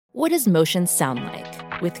What does motion sound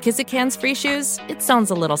like? With Kizikans free shoes, it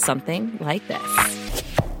sounds a little something like this.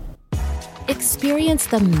 Experience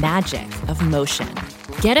the magic of motion.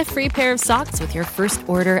 Get a free pair of socks with your first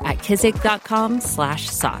order at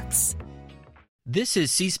kizik.com/socks. This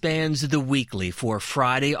is C-SPAN's The Weekly for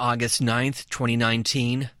Friday, August 9th,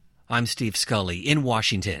 2019. I'm Steve Scully in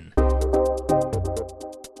Washington.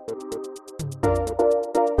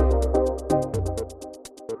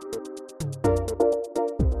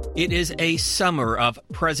 It is a summer of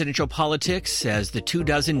presidential politics as the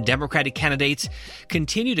 24 Democratic candidates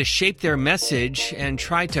continue to shape their message and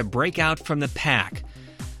try to break out from the pack.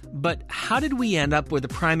 But how did we end up with the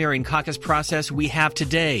primary and caucus process we have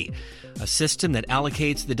today? A system that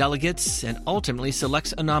allocates the delegates and ultimately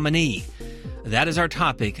selects a nominee. That is our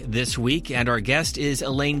topic this week, and our guest is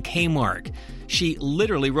Elaine Kamarck. She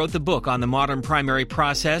literally wrote the book on the modern primary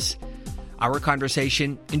process. Our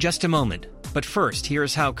conversation in just a moment. But first,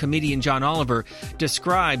 here's how comedian John Oliver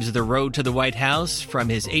describes the road to the White House from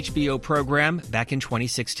his HBO program back in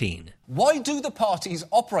 2016. Why do the parties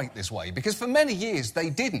operate this way? Because for many years they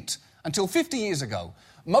didn't. Until 50 years ago,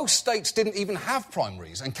 most states didn't even have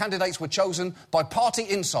primaries, and candidates were chosen by party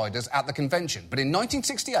insiders at the convention. But in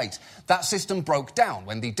 1968, that system broke down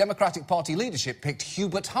when the Democratic Party leadership picked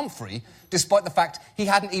Hubert Humphrey, despite the fact he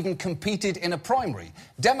hadn't even competed in a primary.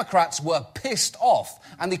 Democrats were pissed off,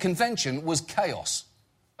 and the convention was chaos.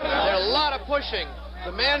 There's a lot of pushing.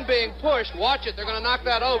 The man being pushed, watch it, they're going to knock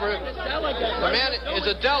that over. The man is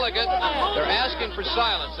a delegate. They're asking for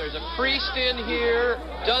silence. There's a priest in here,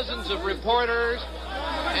 dozens of reporters,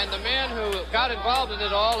 and the man who got involved in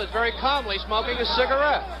it all is very calmly smoking a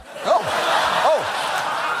cigarette. Oh,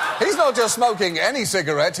 he's not just smoking any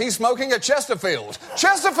cigarette, he's smoking a Chesterfield.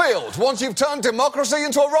 Chesterfield! Once you've turned democracy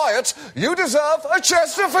into a riot, you deserve a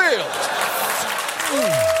Chesterfield!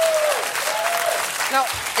 Now,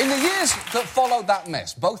 in the years that followed that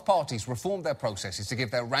mess, both parties reformed their processes to give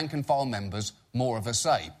their rank-and-file members more of a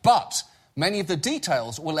say. But many of the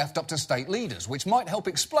details were left up to state leaders, which might help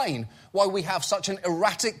explain why we have such an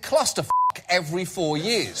erratic clusterfuck every 4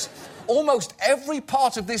 years. Almost every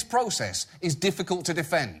part of this process is difficult to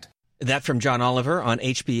defend. That from John Oliver on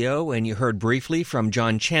HBO, and you heard briefly from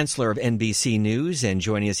John Chancellor of NBC News. And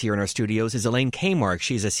joining us here in our studios is Elaine Kamarck.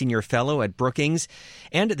 She's a senior fellow at Brookings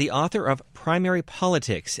and the author of Primary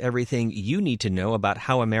Politics, Everything You Need to Know About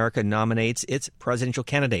How America Nominates Its Presidential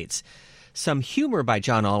Candidates. Some humor by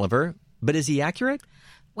John Oliver, but is he accurate?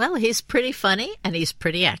 Well, he's pretty funny and he's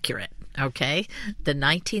pretty accurate, okay? The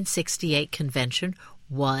 1968 convention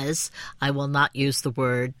was, I will not use the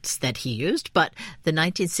words that he used, but the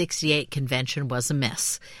 1968 convention was a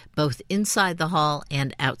mess, both inside the hall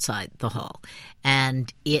and outside the hall.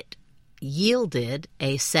 And it yielded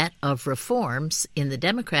a set of reforms in the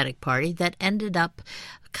Democratic Party that ended up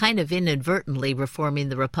kind of inadvertently reforming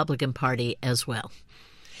the Republican Party as well.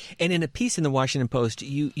 And in a piece in the Washington Post,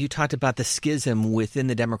 you talked about the schism within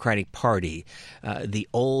the Democratic Party, the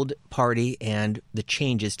old party and the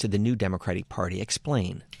changes to the new Democratic Party.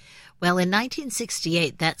 Explain. Well, in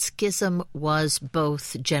 1968, that schism was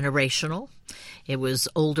both generational. It was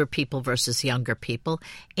older people versus younger people,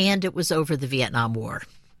 and it was over the Vietnam War.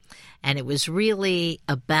 And it was really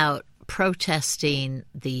about protesting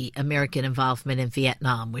the American involvement in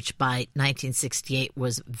Vietnam, which by 1968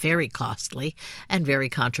 was very costly and very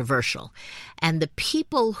controversial. And the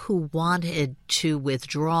people who wanted to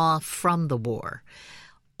withdraw from the war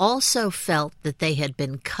also felt that they had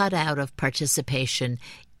been cut out of participation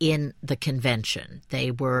in the convention.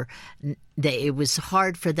 It was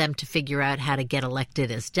hard for them to figure out how to get elected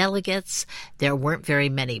as delegates. There weren't very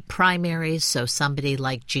many primaries, so somebody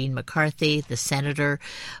like Gene McCarthy, the senator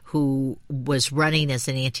who was running as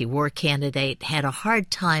an anti-war candidate, had a hard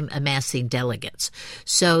time amassing delegates.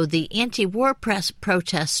 So the anti-war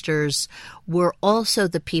protesters were also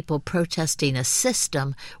the people protesting a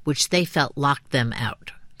system which they felt locked them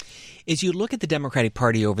out. As you look at the Democratic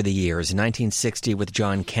Party over the years, 1960 with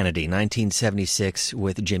John Kennedy, 1976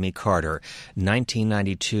 with Jimmy Carter,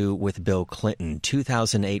 1992 with Bill Clinton,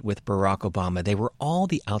 2008 with Barack Obama, they were all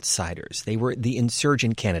the outsiders. They were the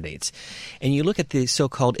insurgent candidates. And you look at the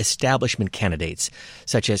so-called establishment candidates,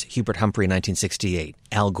 such as Hubert Humphrey in 1968,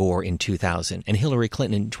 Al Gore in 2000, and Hillary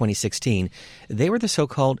Clinton in 2016. They were the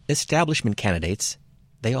so-called establishment candidates.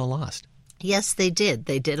 They all lost. Yes, they did.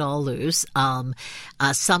 They did all lose.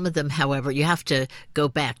 Some of them, however, you have to go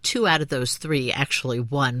back. 2 out of those 3 actually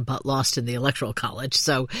won but lost in the Electoral College,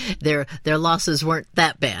 so their losses weren't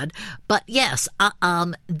that bad. But yes,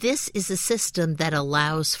 this is a system that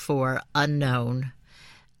allows for unknown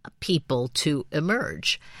people to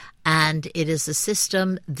emerge. And it is a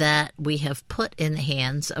system that we have put in the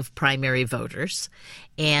hands of primary voters,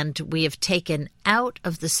 and we have taken out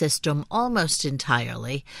of the system almost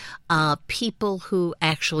entirely people who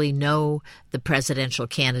actually know the presidential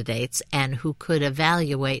candidates and who could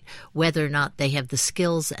evaluate whether or not they have the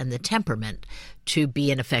skills and the temperament to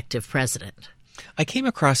be an effective president. I came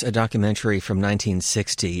across a documentary from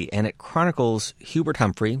 1960, and it chronicles Hubert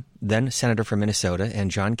Humphrey, then senator from Minnesota, and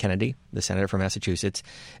John Kennedy, the senator from Massachusetts,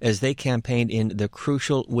 as they campaigned in the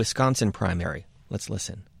crucial Wisconsin primary. Let's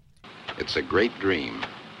listen. It's a great dream,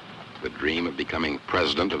 the dream of becoming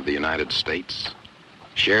president of the United States,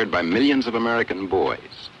 shared by millions of American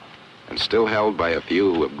boys, and still held by a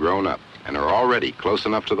few who have grown up and are already close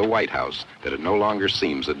enough to the White House that it no longer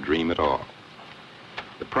seems a dream at all.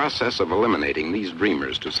 The process of eliminating these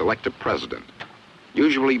dreamers to select a president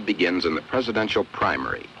usually begins in the presidential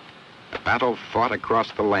primary, a battle fought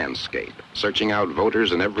across the landscape, searching out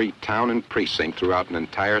voters in every town and precinct throughout an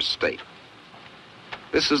entire state.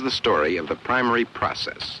 This is the story of the primary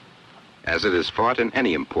process, as it is fought in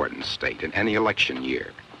any important state in any election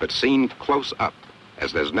year, but seen close up,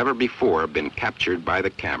 as there's never before been captured by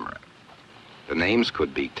the camera. The names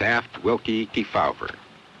could be Taft, Wilkie, Kefauver.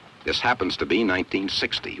 This happens to be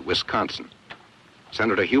 1960, Wisconsin.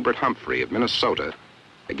 Senator Hubert Humphrey of Minnesota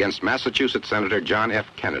against Massachusetts Senator John F.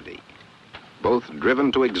 Kennedy, both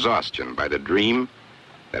driven to exhaustion by the dream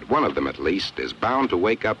that one of them, at least, is bound to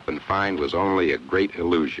wake up and find was only a great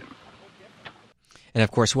illusion. And,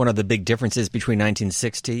 of course, one of the big differences between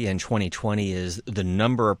 1960 and 2020 is the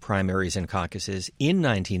number of primaries and caucuses. In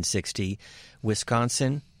 1960,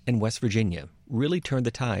 Wisconsin and West Virginia really turned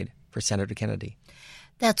the tide for Senator Kennedy.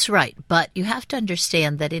 That's right, but you have to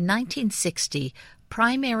understand that in 1960,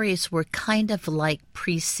 primaries were kind of like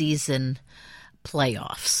preseason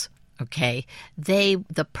playoffs, okay?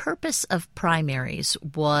 The purpose of primaries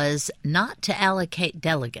was not to allocate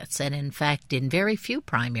delegates, and in fact, in very few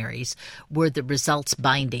primaries were the results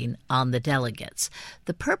binding on the delegates.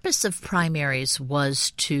 The purpose of primaries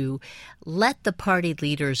was to let the party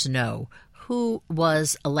leaders know who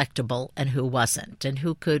was electable and who wasn't, and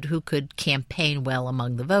who could campaign well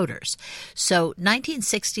among the voters. So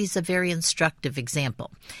 1960 is a very instructive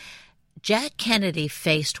example. Jack Kennedy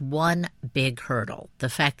faced one big hurdle, the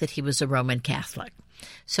fact that he was a Roman Catholic.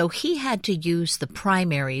 So he had to use the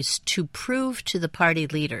primaries to prove to the party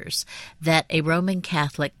leaders that a Roman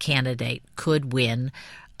Catholic candidate could win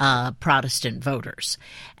Protestant voters.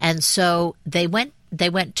 And so they went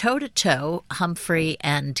toe-to-toe, Humphrey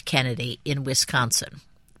and Kennedy, in Wisconsin.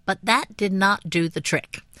 But that did not do the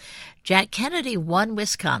trick. Jack Kennedy won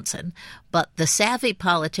Wisconsin, but the savvy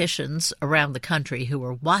politicians around the country who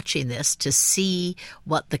were watching this to see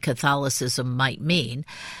what the Catholicism might mean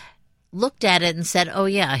looked at it and said, oh,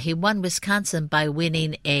 yeah, he won Wisconsin by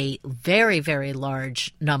winning a very, very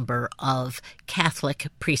large number of Catholic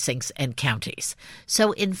precincts and counties.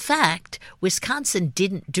 So, in fact, Wisconsin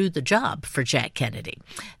didn't do the job for Jack Kennedy.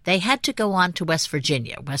 They had to go on to West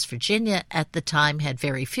Virginia. West Virginia at the time had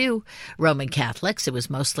very few Roman Catholics. It was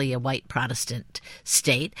mostly a white Protestant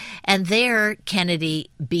state. And there, Kennedy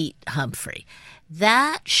beat Humphrey.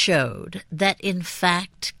 That showed that, in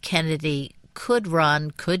fact, Kennedy could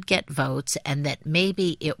run, could get votes, and that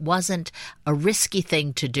maybe it wasn't a risky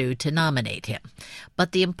thing to do to nominate him.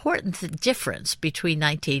 But the important difference between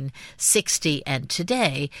 1960 and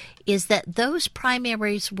today is that those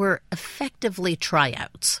primaries were effectively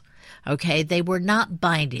tryouts. Okay, they were not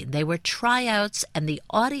binding. They were tryouts, and the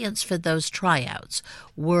audience for those tryouts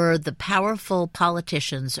were the powerful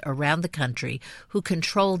politicians around the country who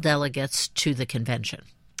controlled delegates to the convention.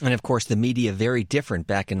 And, of course, the media very different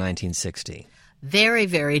back in 1960. Very,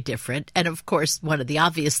 very different. And, of course, one of the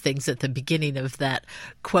obvious things at the beginning of that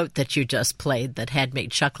quote that you just played that had me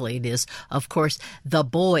chuckling is, of course, the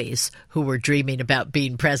boys who were dreaming about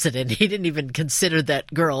being president. He didn't even consider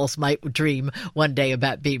that girls might dream one day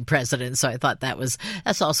about being president. So I thought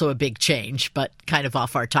that's also a big change, but kind of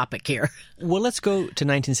off our topic here. Well, let's go to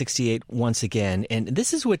 1968 once again. And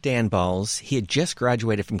this is with Dan Balls. He had just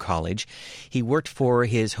graduated from college. He worked for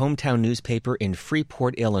his hometown newspaper in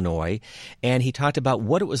Freeport, Illinois, and he talked about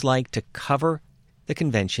what it was like to cover the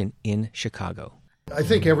convention in Chicago. I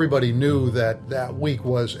think everybody knew that that week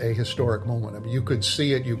was a historic moment. I mean, you could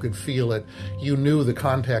see it, you could feel it. You knew the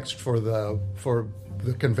context for the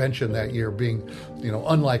convention that year being,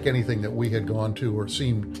 unlike anything that we had gone to or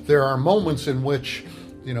seen. There are moments in which,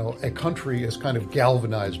 a country is kind of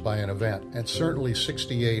galvanized by an event, and certainly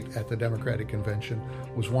 68 at the Democratic Convention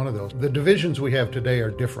was one of those. The divisions we have today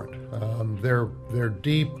are different. They're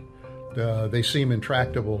deep. They seem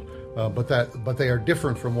intractable, but they are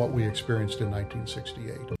different from what we experienced in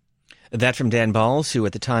 1968. That from Dan Balls, who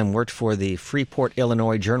at the time worked for the Freeport,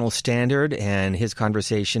 Illinois Journal-Standard, and his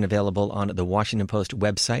conversation available on the Washington Post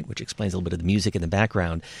website, which explains a little bit of the music in the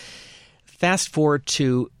background. Fast forward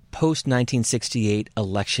to post-1968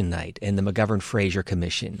 election night and the McGovern-Fraser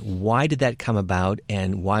Commission. Why did that come about,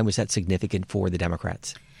 and why was that significant for the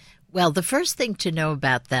Democrats? Well, the first thing to know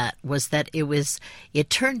about that was that it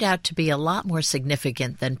turned out to be a lot more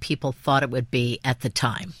significant than people thought it would be at the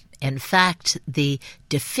time. In fact, the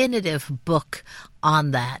definitive book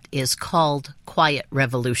on that is called Quiet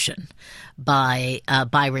Revolution by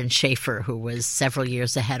Byron Schaefer, who was several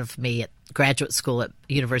years ahead of me at graduate school at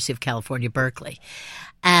University of California, Berkeley.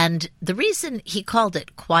 And the reason he called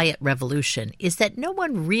it Quiet Revolution is that no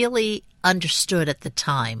one really understood at the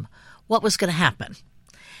time what was going to happen.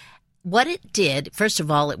 What it did, first of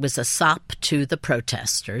all, it was a sop to the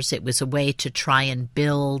protesters. It was a way to try and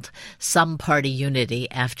build some party unity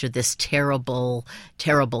after this terrible,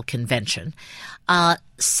 terrible convention.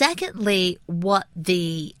 Secondly, what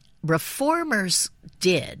the reformers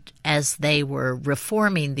did as they were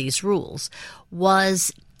reforming these rules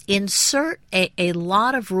was insert a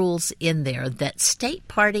lot of rules in there that state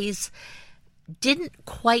parties didn't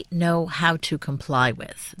quite know how to comply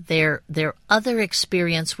with. Their other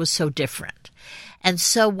experience was so different. And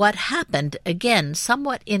so what happened, again,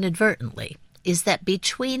 somewhat inadvertently, is that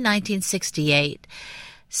between 1968,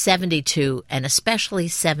 72, and especially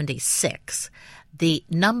 76, the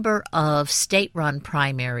number of state-run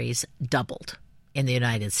primaries doubled in the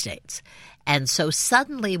United States. And so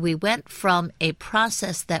suddenly we went from a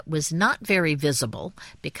process that was not very visible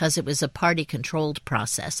because it was a party-controlled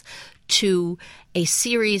process to a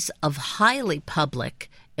series of highly public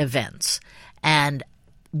events, and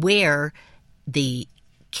where the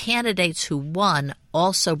candidates who won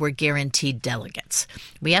also were guaranteed delegates.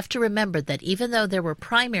 We have to remember that even though there were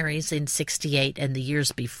primaries in 68 and the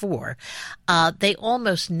years before, they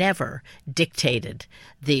almost never dictated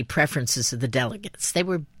the preferences of the delegates. They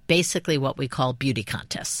were basically what we call beauty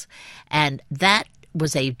contests. And that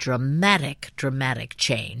was a dramatic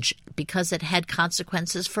change because it had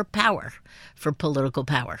consequences for power, for political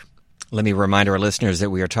power. Let me remind our listeners that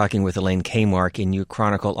we are talking with Elaine Kamarck, and you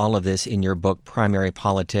chronicle all of this in your book, Primary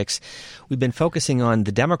Politics. We've been focusing on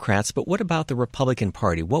the Democrats, but what about the Republican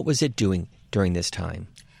Party? What was it doing during this time?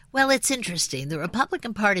 Well, it's interesting. The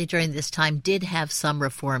Republican Party during this time did have some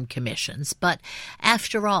reform commissions, but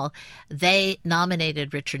after all, they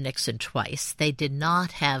nominated Richard Nixon twice. They did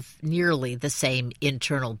not have nearly the same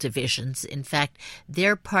internal divisions. In fact,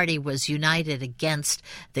 their party was united against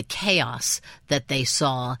the chaos that they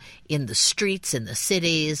saw in the streets, in the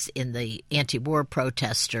cities, in the anti-war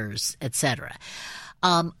protesters, etc.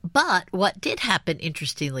 But what did happen,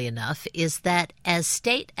 interestingly enough, is that as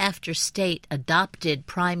state after state adopted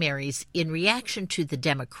primaries in reaction to the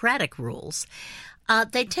Democratic rules,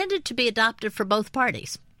 they tended to be adopted for both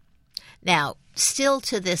parties. Now, still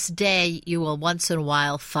to this day, you will once in a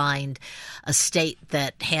while find a state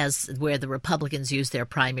that has where the Republicans use their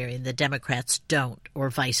primary and the Democrats don't, or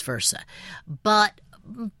vice versa. But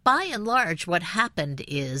by and large, what happened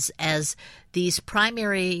is as these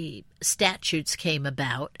primary statutes came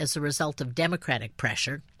about as a result of Democratic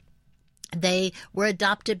pressure, they were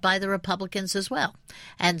adopted by the Republicans as well.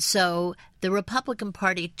 And so the Republican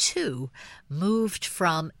Party, too, moved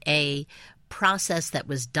from a process that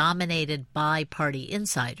was dominated by party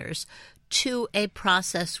insiders to a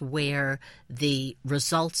process where the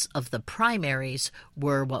results of the primaries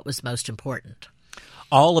were what was most important.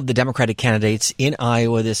 All of the Democratic candidates in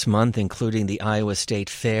Iowa this month, including the Iowa State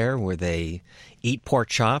Fair, where they eat pork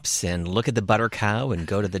chops and look at the butter cow and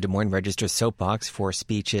go to the Des Moines Register soapbox for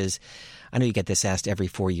speeches. I know you get this asked every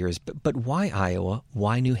 4 years, but why Iowa?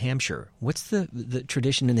 Why New Hampshire? What's the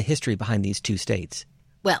tradition and the history behind these two states?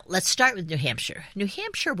 Well, let's start with New Hampshire. New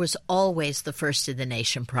Hampshire was always the first in the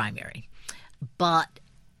nation primary, but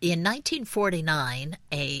in 1949,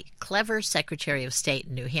 a clever Secretary of State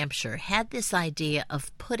in New Hampshire had this idea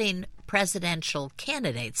of putting presidential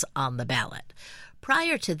candidates on the ballot.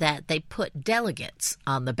 Prior to that, they put delegates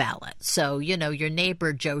on the ballot. So, your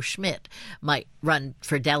neighbor Joe Schmidt might run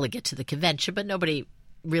for delegate to the convention, but nobody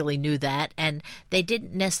really knew that, and they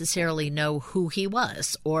didn't necessarily know who he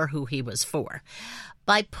was or who he was for.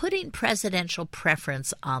 By putting presidential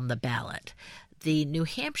preference on the ballot, the New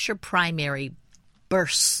Hampshire primary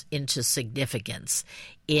bursts into significance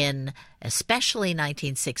in especially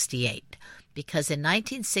 1968, because in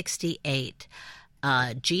 1968,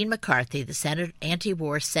 Gene McCarthy, the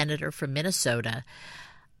anti-war senator from Minnesota,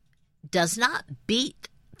 does not beat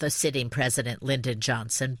the sitting president, Lyndon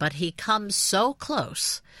Johnson, but he comes so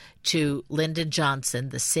close to Lyndon Johnson,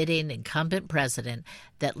 the sitting incumbent president,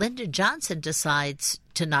 that Lyndon Johnson decides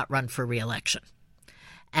to not run for re-election.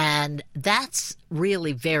 And that's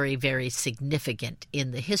really very, very significant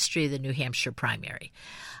in the history of the New Hampshire primary.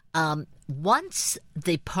 Once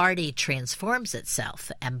the party transforms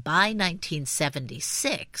itself, and by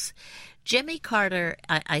 1976, Jimmy Carter,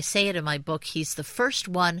 I say it in my book, he's the first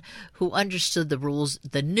one who understood the rules,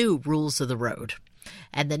 the new rules of the road.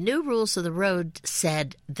 And the new rules of the road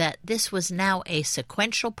said that this was now a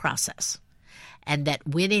sequential process, and that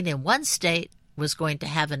winning in one state was going to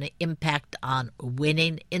have an impact on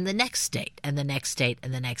winning in the next state, and the next state,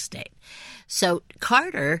 and the next state. So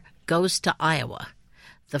Carter goes to Iowa,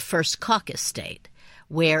 the first caucus state,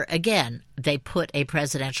 where, again, they put a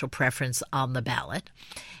presidential preference on the ballot,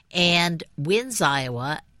 and wins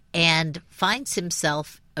Iowa and finds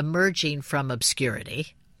himself emerging from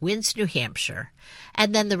obscurity, wins New Hampshire,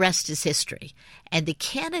 and then the rest is history. And the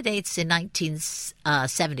candidates in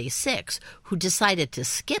 1976 who decided to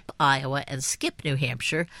skip Iowa and skip New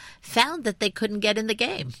Hampshire found that they couldn't get in the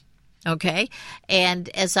game. Okay? And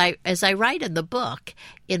as I write in the book,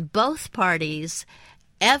 in both parties,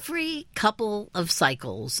 every couple of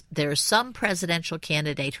cycles, there's some presidential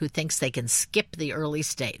candidate who thinks they can skip the early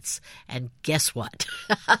states. And guess what?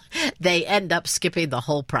 They end up skipping the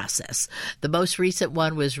whole process. The most recent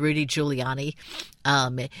one was Rudy Giuliani,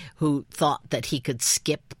 who thought that he could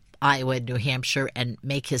skip Iowa and New Hampshire and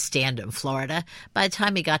make his stand in Florida. By the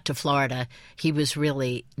time he got to Florida, he was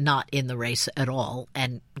really not in the race at all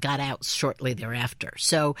and got out shortly thereafter.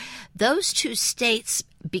 So those two states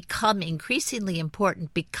become increasingly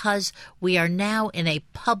important because we are now in a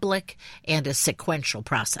public and a sequential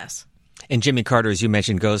process. And Jimmy Carter, as you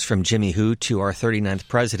mentioned, goes from Jimmy Who to our 39th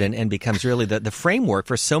president and becomes really the framework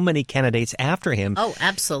for so many candidates after him. Oh,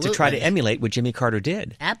 absolutely. To try to emulate what Jimmy Carter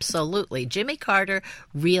did. Absolutely. Jimmy Carter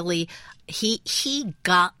really, he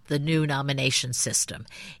got the new nomination system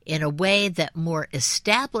in a way that more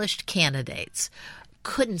established candidates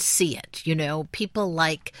couldn't see it. You know, people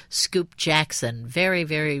like Scoop Jackson, very,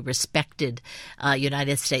 very respected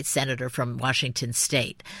United States Senator from Washington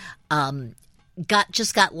State,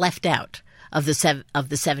 got left out of the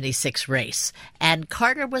 76 race. And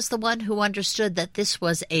Carter was the one who understood that this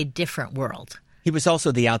was a different world. He was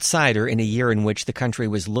also the outsider in a year in which the country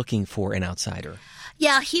was looking for an outsider.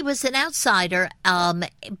 Yeah, he was an outsider,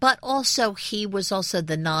 but also he was also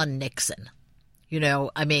the non-Nixon. You know,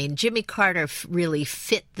 I mean, Jimmy Carter really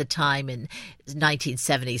fit the time in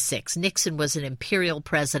 1976. Nixon was an imperial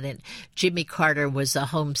president. Jimmy Carter was a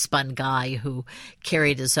homespun guy who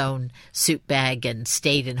carried his own suit bag and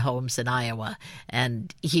stayed in homes in Iowa.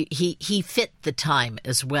 And he fit the time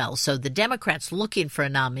as well. So the Democrats looking for a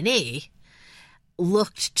nominee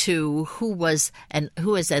looked to who was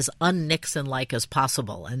as un-Nixon-like as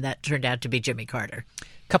possible, and that turned out to be Jimmy Carter.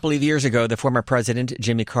 A couple of years ago, the former president,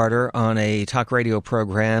 Jimmy Carter, on a talk radio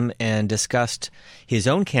program and discussed his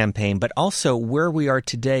own campaign, but also where we are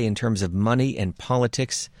today in terms of money and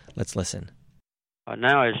politics. Let's listen.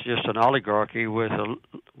 Now it's just an oligarchy with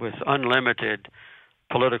unlimited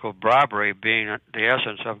political bribery being the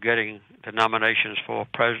essence of getting the nominations for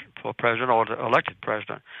president or the elected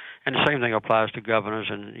president. And the same thing applies to governors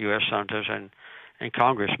and U.S. senators and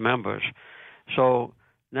Congress members. So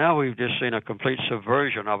now we've just seen a complete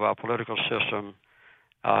subversion of our political system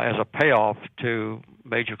as a payoff to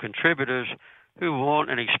major contributors who want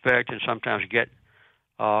and expect and sometimes get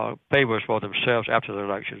favors for themselves after the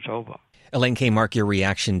election's over. Elaine Kamarck, your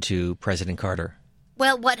reaction to President Carter?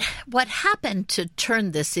 Well, what happened to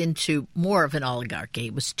turn this into more of an oligarchy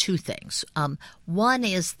was two things. One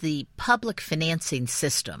is the public financing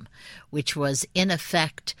system, which was in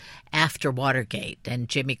effect after Watergate, and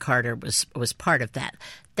Jimmy Carter was part of that.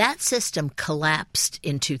 That system collapsed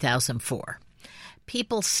in 2004.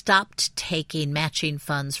 People stopped taking matching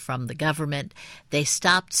funds from the government. They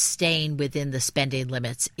stopped staying within the spending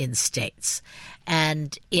limits in states.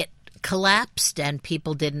 And it collapsed and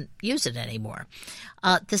people didn't use it anymore.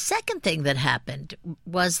 The second thing that happened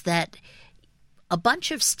was that a bunch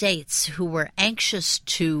of states who were anxious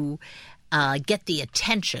to get the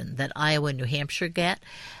attention that Iowa and New Hampshire get,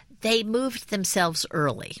 they moved themselves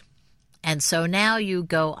early. And so now you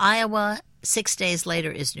go Iowa, 6 days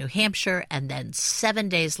later is New Hampshire, and then 7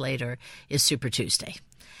 days later is Super Tuesday.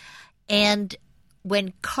 And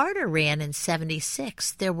when Carter ran in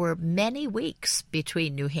 76, there were many weeks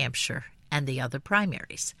between New Hampshire and the other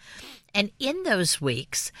primaries. And in those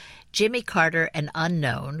weeks, Jimmy Carter, an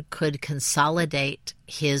unknown, could consolidate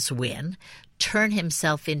his win, turn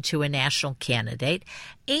himself into a national candidate,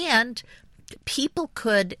 and people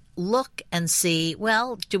could look and see,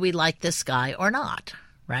 well, do we like this guy or not,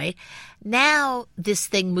 right? Now this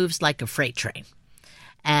thing moves like a freight train.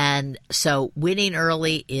 And so winning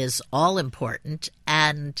early is all important.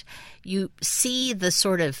 And you see the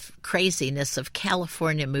sort of craziness of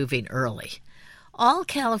California moving early. All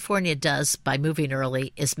California does by moving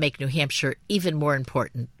early is make New Hampshire even more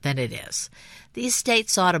important than it is. These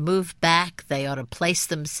states ought to move back. They ought to place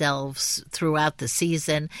themselves throughout the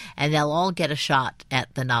season, and they'll all get a shot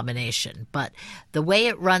at the nomination. But the way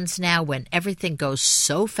it runs now, when everything goes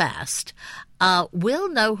so fast, we'll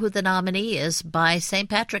know who the nominee is by St.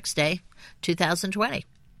 Patrick's Day 2020.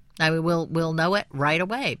 I mean, we'll know it right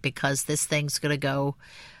away because this thing's going to go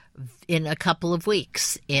in a couple of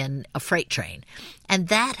weeks in a freight train. And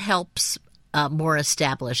that helps more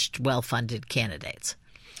established, well-funded candidates.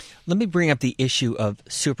 Let me bring up the issue of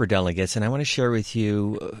superdelegates, and I want to share with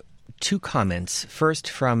you two comments. First,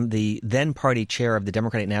 from the then party chair of the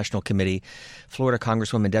Democratic National Committee, Florida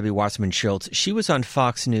Congresswoman Debbie Wasserman Schultz. She was on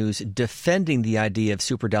Fox News defending the idea of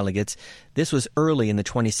superdelegates. This was early in the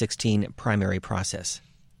 2016 primary process.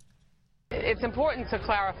 It's important to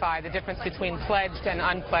clarify the difference between pledged and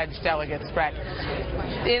unpledged delegates, Brett.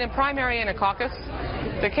 In a primary and a caucus,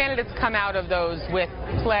 the candidates come out of those with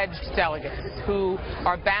pledged delegates who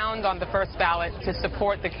are bound on the first ballot to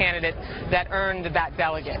support the candidate that earned that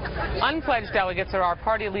delegate. Unpledged delegates are our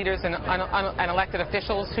party leaders and elected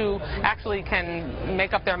officials who actually can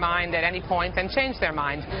make up their mind at any point and change their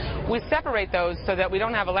mind. We separate those so that we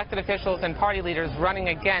don't have elected officials and party leaders running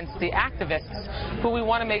against the activists who we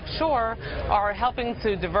want to make sure are helping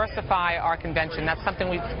to diversify our convention. That's something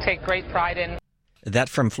we take great pride in. That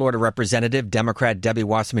from Florida Representative Democrat Debbie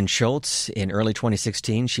Wasserman Schultz. In early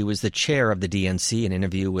 2016, she was the chair of the DNC in an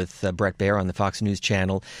interview with Bret Baier on the Fox News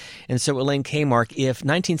channel. And so, Elaine Kamarck, if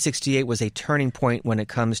 1968 was a turning point when it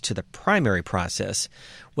comes to the primary process,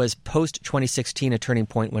 was post-2016 a turning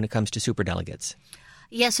point when it comes to superdelegates?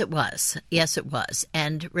 Yes, it was. Yes, it was.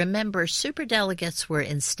 And remember, superdelegates were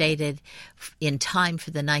instated in time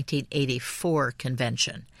for the 1984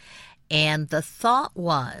 convention. And the thought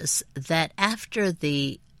was that after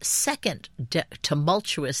the second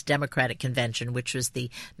tumultuous Democratic convention, which was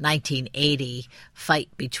the 1980 fight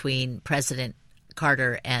between President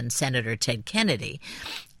Carter and Senator Ted Kennedy,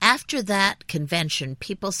 after that convention,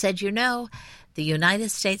 people said, you know, the United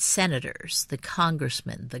States senators, the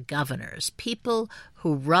congressmen, the governors, people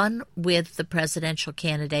who run with the presidential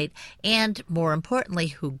candidate and, more importantly,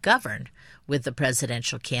 who govern with the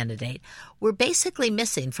presidential candidate, were basically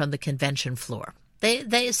missing from the convention floor.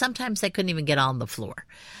 They sometimes they couldn't even get on the floor,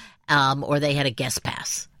 or they had a guest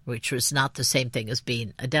pass, which was not the same thing as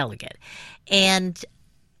being a delegate. And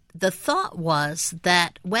the thought was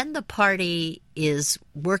that when the party is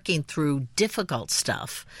working through difficult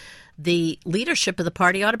stuff, the leadership of the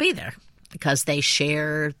party ought to be there because they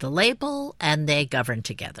share the label and they govern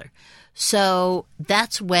together. So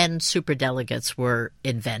that's when superdelegates were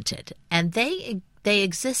invented. And they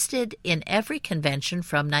existed in every convention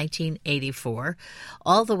from 1984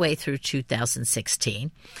 all the way through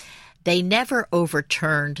 2016. They never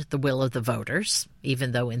overturned the will of the voters,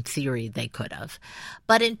 even though in theory they could have.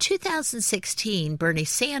 But in 2016, Bernie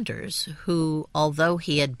Sanders, who, although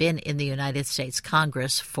he had been in the United States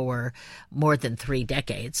Congress for more than 3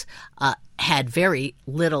 decades, had very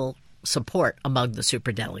little support among the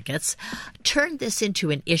superdelegates, turned this into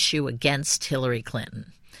an issue against Hillary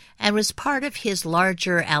Clinton and was part of his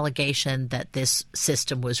larger allegation that this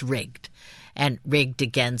system was rigged. And rigged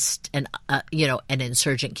against an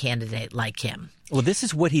insurgent candidate like him. Well, this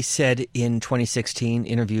is what he said in 2016,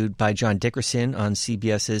 interviewed by John Dickerson on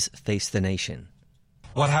CBS's Face the Nation.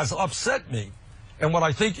 What has upset me, and what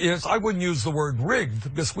I think is, I wouldn't use the word rigged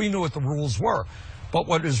because we knew what the rules were. But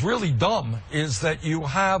what is really dumb is that you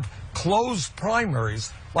have closed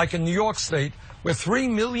primaries, like in New York State, where 3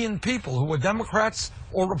 million people who were Democrats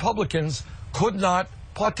or Republicans could not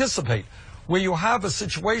participate. Where you have a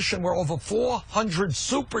situation where over 400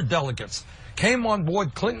 superdelegates came on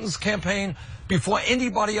board Clinton's campaign before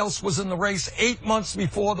anybody else was in the race, 8 months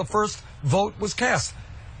before the first vote was cast.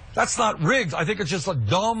 That's not rigged. I think it's just a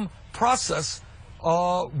dumb process,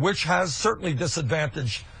 which has certainly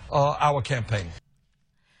disadvantaged our campaign.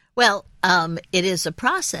 Well, it is a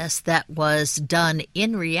process that was done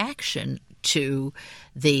in reaction to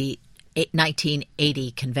the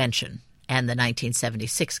 1980 convention. And the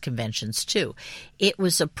 1976 conventions, too. It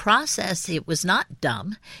was a process. It was not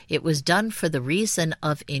dumb. It was done for the reason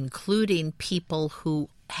of including people who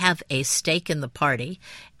have a stake in the party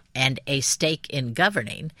and a stake in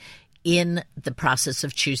governing in the process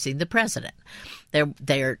of choosing the president.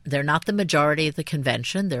 They're not the majority of the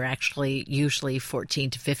convention. They're actually usually 14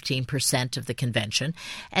 to 15% of the convention.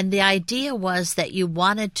 And the idea was that you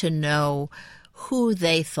wanted to know who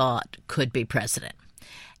they thought could be president.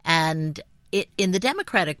 And in the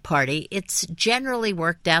Democratic Party, it's generally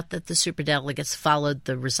worked out that the superdelegates followed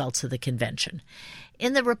the results of the convention.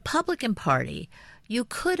 In the Republican Party, you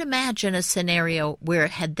could imagine a scenario where,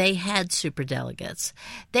 had they had superdelegates,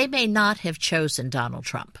 they may not have chosen Donald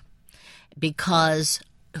Trump, because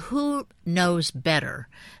who knows better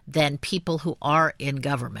than people who are in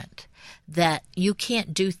government that you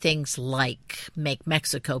can't do things like make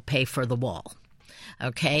Mexico pay for the wall,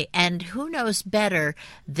 okay? And who knows better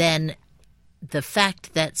than the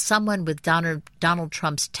fact that someone with Donald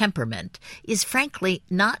Trump's temperament is frankly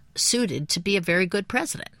not suited to be a very good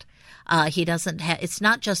president. He doesn't have, it's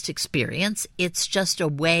not just experience, it's just a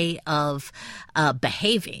way of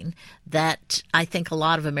behaving that I think a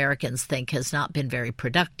lot of Americans think has not been very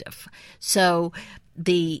productive. So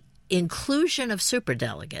the inclusion of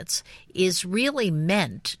superdelegates is really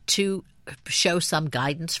meant to show some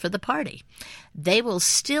guidance for the party. They will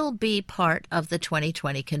still be part of the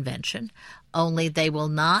 2020 convention, only they will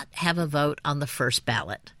not have a vote on the first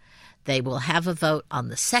ballot. They will have a vote on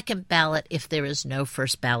the second ballot if there is no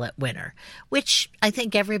first ballot winner, which I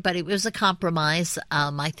think it was a compromise.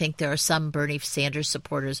 I think there are some Bernie Sanders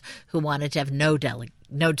supporters who wanted to have no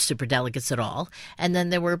superdelegates at all. And then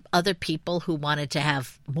there were other people who wanted to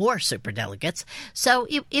have more superdelegates. So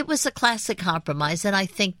it was a classic compromise, and I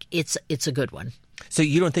think it's a good one. So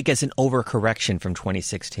you don't think it's an overcorrection from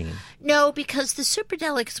 2016? No, because the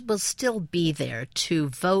superdelegates will still be there to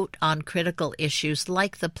vote on critical issues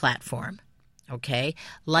like the platform, okay,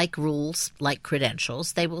 like rules, like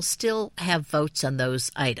credentials. They will still have votes on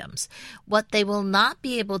those items. What they will not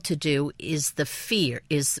be able to do is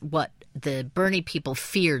what the Bernie people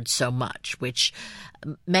feared so much, which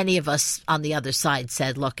many of us on the other side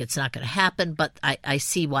said, look, it's not going to happen, but I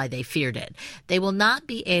see why they feared it. They will not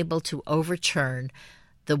be able to overturn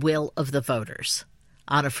the will of the voters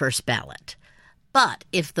on a first ballot. But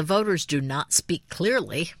if the voters do not speak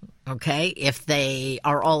clearly, okay, if they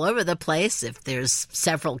are all over the place, if there's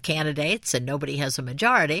several candidates and nobody has a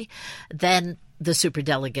majority, then the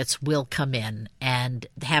superdelegates will come in and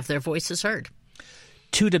have their voices heard.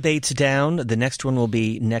 2 debates down. The next one will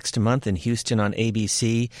be next month in Houston on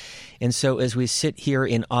ABC. And so as we sit here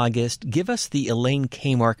in August, give us the Elaine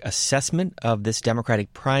Kamarck assessment of this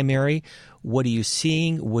Democratic primary. What are you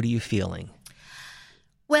seeing? What are you feeling?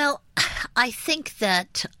 Well, I think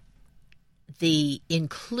that the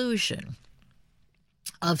inclusion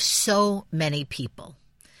of so many people,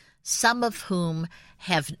 some of whom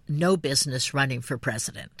have no business running for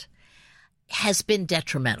president, has been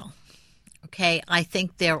detrimental. Okay, I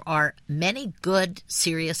think there are many good,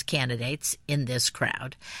 serious candidates in this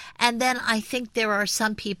crowd. And then I think there are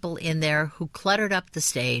some people in there who cluttered up the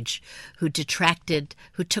stage, who detracted,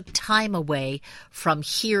 who took time away from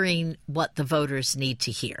hearing what the voters need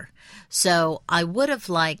to hear. So I would have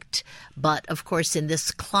liked, but of course in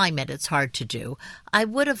this climate it's hard to do, I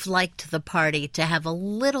would have liked the party to have a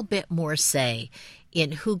little bit more say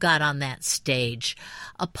in who got on that stage,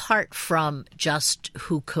 apart from just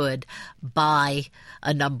who could buy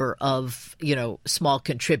a number of, small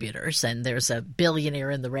contributors. And there's a billionaire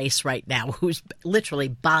in the race right now who's literally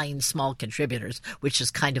buying small contributors, which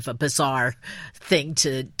is kind of a bizarre thing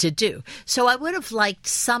to do. So I would have liked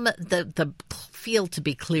some of the field to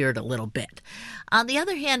be cleared a little bit. On the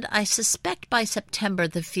other hand, I suspect by September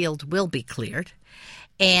the field will be cleared,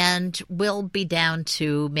 and we'll be down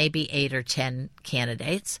to maybe 8 or 10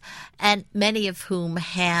 candidates, and many of whom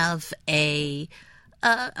have a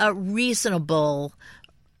reasonable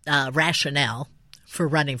rationale for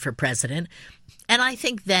running for president. And I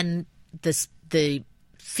think then the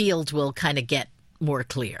field will kind of get more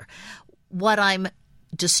clear. What I'm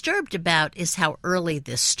disturbed about is how early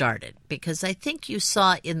this started, because I think you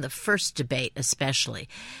saw in the first debate especially,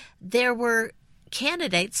 there were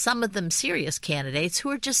candidates, some of them serious candidates, who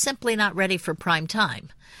are just simply not ready for prime time.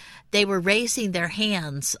 They were raising their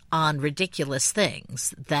hands on ridiculous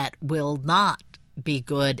things that will not be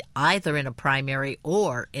good either in a primary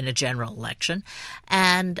or in a general election.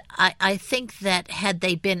 And I think that had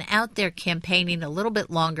they been out there campaigning a little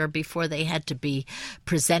bit longer before they had to be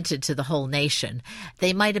presented to the whole nation,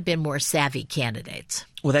 they might have been more savvy candidates.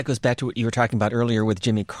 Well, that goes back to what you were talking about earlier with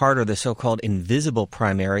Jimmy Carter, the so-called invisible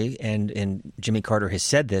primary. And Jimmy Carter has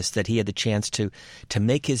said this, that he had the chance to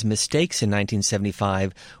make his mistakes in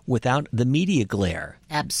 1975 without the media glare.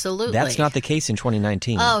 Absolutely. That's not the case in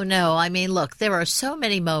 2019. Oh, no. I mean, look, there are so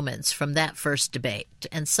many moments from that first debate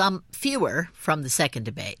and some fewer from the second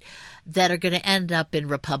debate that are going to end up in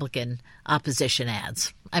Republican opposition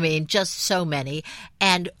ads. I mean, just so many.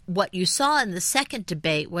 And what you saw in the second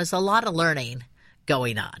debate was a lot of learning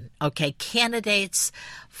going on. Okay, candidates,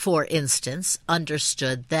 for instance,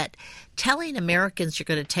 understood that telling Americans you're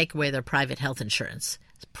going to take away their private health insurance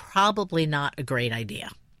is probably not a great idea.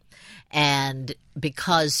 And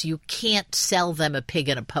because you can't sell them a pig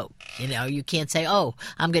in a poke, you can't say, oh,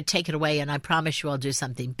 I'm going to take it away and I promise you I'll do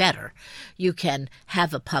something better. You can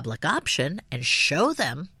have a public option and show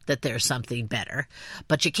them that there's something better,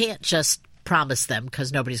 but you can't just promise them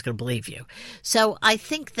because nobody's going to believe you. So I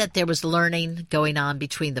think that there was learning going on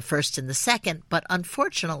between the first and the second, but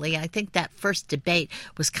unfortunately, I think that first debate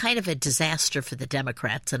was kind of a disaster for the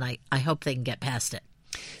Democrats, and I hope they can get past it.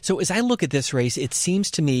 So as I look at this race, it seems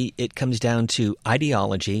to me it comes down to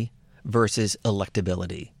ideology versus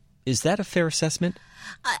electability. Is that a fair assessment?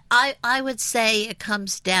 I would say it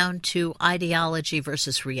comes down to ideology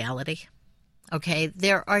versus reality. Okay,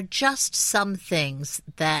 there are just some things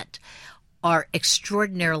that are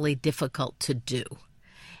extraordinarily difficult to do.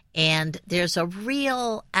 And there's a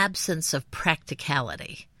real absence of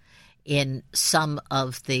practicality in some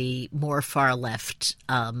of the more far-left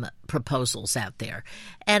proposals out there.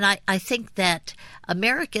 And I think that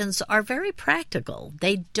Americans are very practical.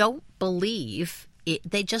 They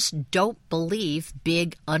just don't believe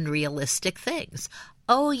big, unrealistic things.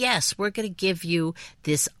 Oh, yes, we're going to give you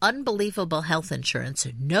this unbelievable health insurance,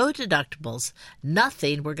 no deductibles,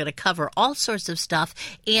 nothing. We're going to cover all sorts of stuff.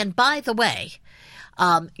 And by the way,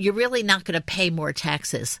 you're really not going to pay more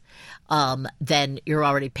taxes than you're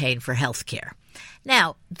already paying for health care.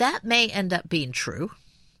 Now, that may end up being true.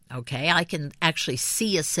 Okay, I can actually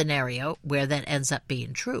see a scenario where that ends up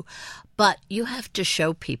being true. But you have to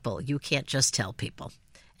show people. You can't just tell people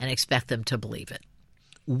and expect them to believe it.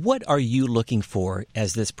 What are you looking for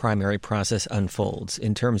as this primary process unfolds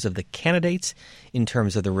in terms of the candidates, in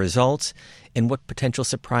terms of the results, and what potential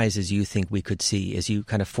surprises you think we could see as you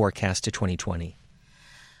kind of forecast to 2020?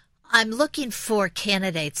 I'm looking for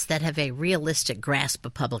candidates that have a realistic grasp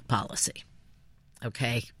of public policy.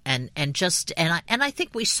 Okay, and I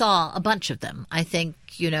think we saw a bunch of them. I think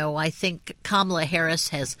Kamala Harris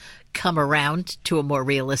has come around to a more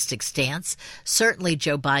realistic stance. Certainly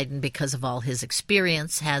Joe Biden, because of all his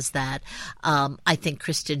experience, has that. I think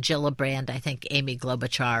Kristen Gillibrand, I think Amy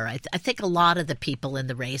Klobuchar, I think a lot of the people in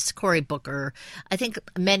the race, Cory Booker, I think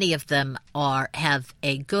many of them have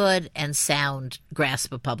a good and sound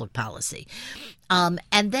grasp of public policy. And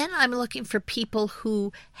then I'm looking for people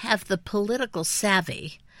who have the political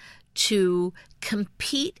savvy to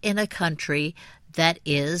compete in a country that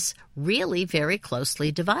is really very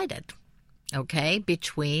closely divided, okay,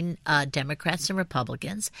 between Democrats and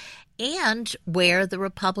Republicans, and where the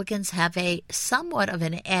Republicans have a somewhat of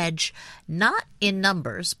an edge, not in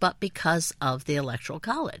numbers, but because of the Electoral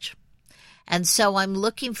College. And so I'm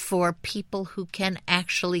looking for people who can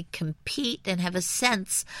actually compete and have a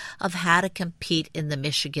sense of how to compete in the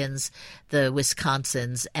Michigans, the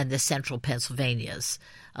Wisconsins, and the central Pennsylvanias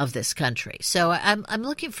of this country. So I'm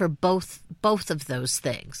looking for both of those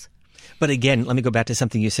things. But again, let me go back to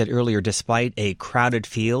something you said earlier. Despite a crowded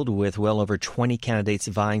field with well over 20 candidates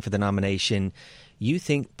vying for the nomination, you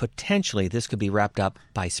think potentially this could be wrapped up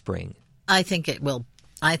by spring? I think it will.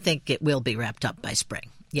 I think it will be wrapped up by spring.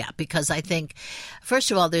 Yeah, because I think, first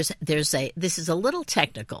of all, this is a little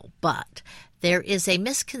technical, but there is a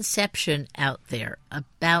misconception out there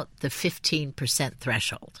about the 15%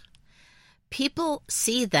 threshold. People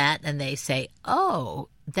see that and they say, oh,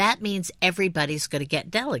 that means everybody's going to get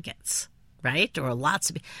delegates, right? Or lots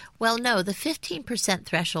of. Well, no, the 15%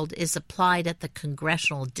 threshold is applied at the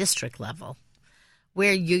congressional district level,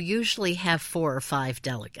 where you usually have 4 or 5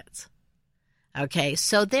 delegates. Okay,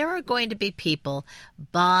 so there are going to be people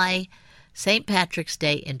by St. Patrick's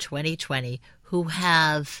Day in 2020 who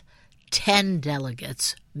have 10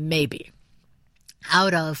 delegates, maybe,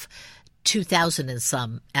 out of 2,000 and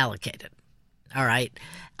some allocated. All right.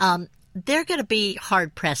 They're going to be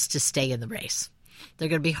hard-pressed to stay in the race. They're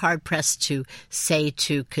going to be hard-pressed to say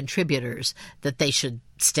to contributors that they should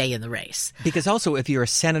stay in the race. Because also, if you're a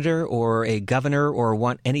senator or a governor or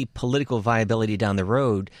want any political viability down the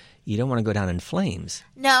road, you don't want to go down in flames.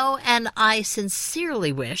 No, and I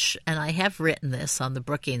sincerely wish, and I have written this on the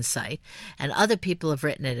Brookings site, and other people have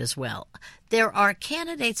written it as well, there are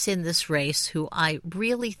candidates in this race who I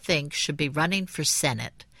really think should be running for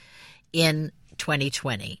Senate in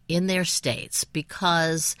 2020 in their states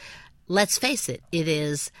because, let's face it, it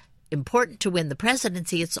is important to win the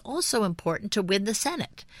presidency. It's also important to win the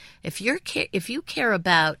Senate. If you care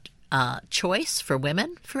about choice for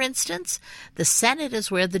women, for instance, the Senate is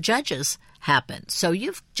where the judges happen. So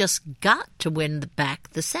you've just got to win back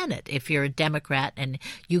the Senate if you're a Democrat and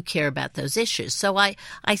you care about those issues. So I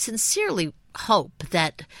sincerely hope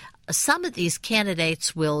that some of these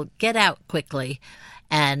candidates will get out quickly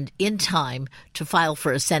and in time to file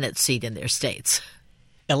for a Senate seat in their states.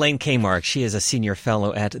 Elaine Kamarck, she is a senior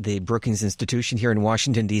fellow at the Brookings Institution here in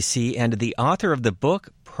Washington, D.C., and the author of the book,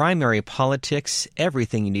 Primary Politics,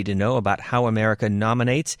 Everything You Need to Know About How America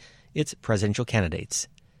Nominates Its Presidential Candidates.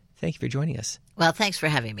 Thank you for joining us. Well, thanks for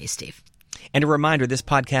having me, Steve. And a reminder, this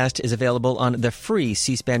podcast is available on the free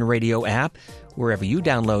C-SPAN radio app, wherever you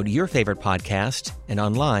download your favorite podcast, and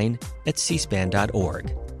online at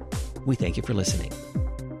cspan.org. We thank you for listening.